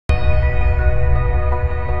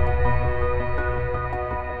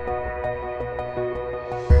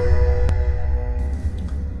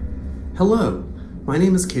Hello, my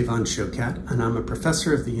name is Kevan Shokat, and I'm a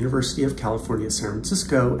professor of the University of California, San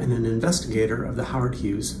Francisco, and an investigator of the Howard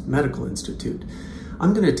Hughes Medical Institute.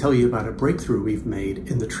 I'm going to tell you about a breakthrough we've made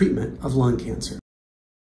in the treatment of lung cancer.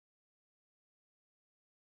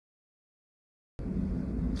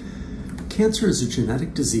 Cancer is a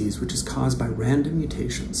genetic disease which is caused by random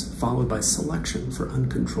mutations followed by selection for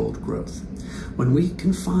uncontrolled growth. When we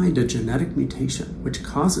can find a genetic mutation which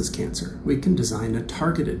causes cancer, we can design a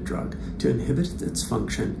targeted drug to inhibit its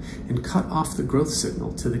function and cut off the growth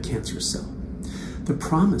signal to the cancer cell. The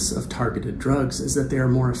promise of targeted drugs is that they are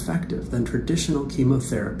more effective than traditional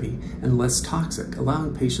chemotherapy and less toxic,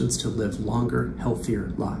 allowing patients to live longer,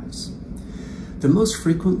 healthier lives. The most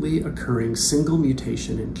frequently occurring single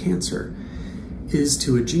mutation in cancer is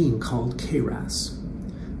to a gene called KRAS.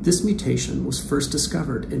 This mutation was first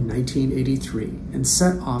discovered in 1983 and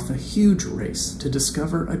set off a huge race to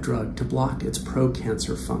discover a drug to block its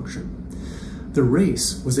pro-cancer function. The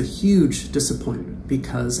race was a huge disappointment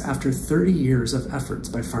because after 30 years of efforts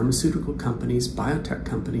by pharmaceutical companies, biotech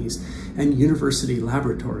companies, and university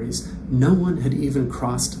laboratories, no one had even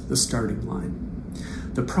crossed the starting line.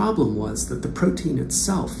 The problem was that the protein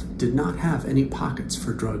itself did not have any pockets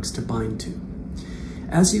for drugs to bind to.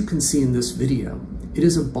 As you can see in this video, it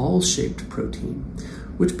is a ball-shaped protein,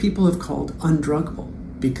 which people have called undruggable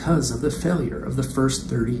because of the failure of the first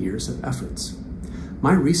 30 years of efforts.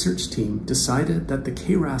 My research team decided that the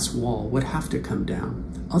KRAS wall would have to come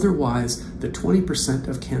down. Otherwise, the 20%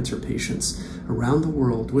 of cancer patients around the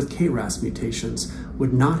world with KRAS mutations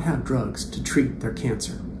would not have drugs to treat their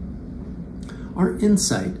cancer. Our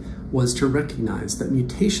insight was to recognize that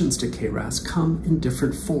mutations to KRAS come in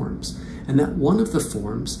different forms, and that one of the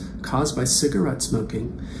forms, caused by cigarette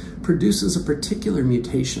smoking, produces a particular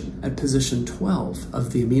mutation at position 12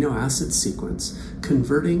 of the amino acid sequence,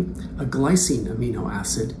 converting a glycine amino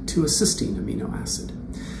acid to a cysteine amino acid.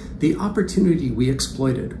 The opportunity we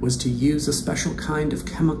exploited was to use a special kind of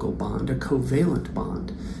chemical bond, a covalent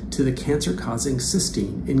bond, to the cancer-causing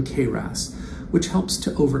cysteine in KRAS, which helps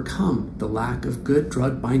to overcome the lack of good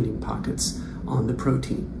drug binding pockets on the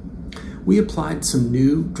protein. We applied some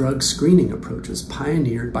new drug screening approaches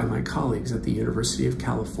pioneered by my colleagues at the University of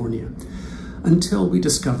California until we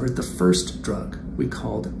discovered the first drug we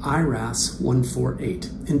called KRAS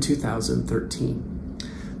 148 in 2013.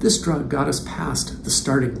 This drug got us past the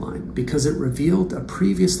starting line because it revealed a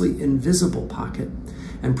previously invisible pocket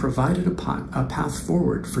and provided a path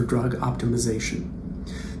forward for drug optimization.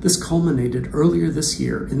 This culminated earlier this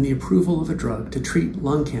year in the approval of a drug to treat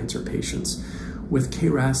lung cancer patients with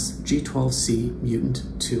KRAS G12C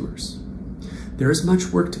mutant tumors. There is much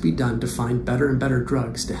work to be done to find better and better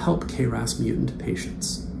drugs to help KRAS mutant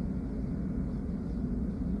patients.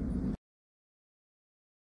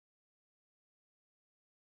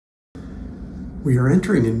 We are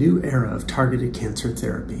entering a new era of targeted cancer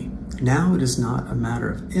therapy. Now it is not a matter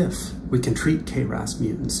of if we can treat KRAS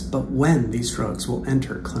mutants, but when these drugs will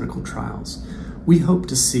enter clinical trials. We hope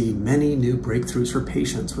to see many new breakthroughs for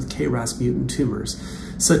patients with KRAS mutant tumors,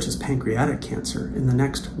 such as pancreatic cancer, in the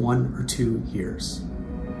next 1 or 2 years.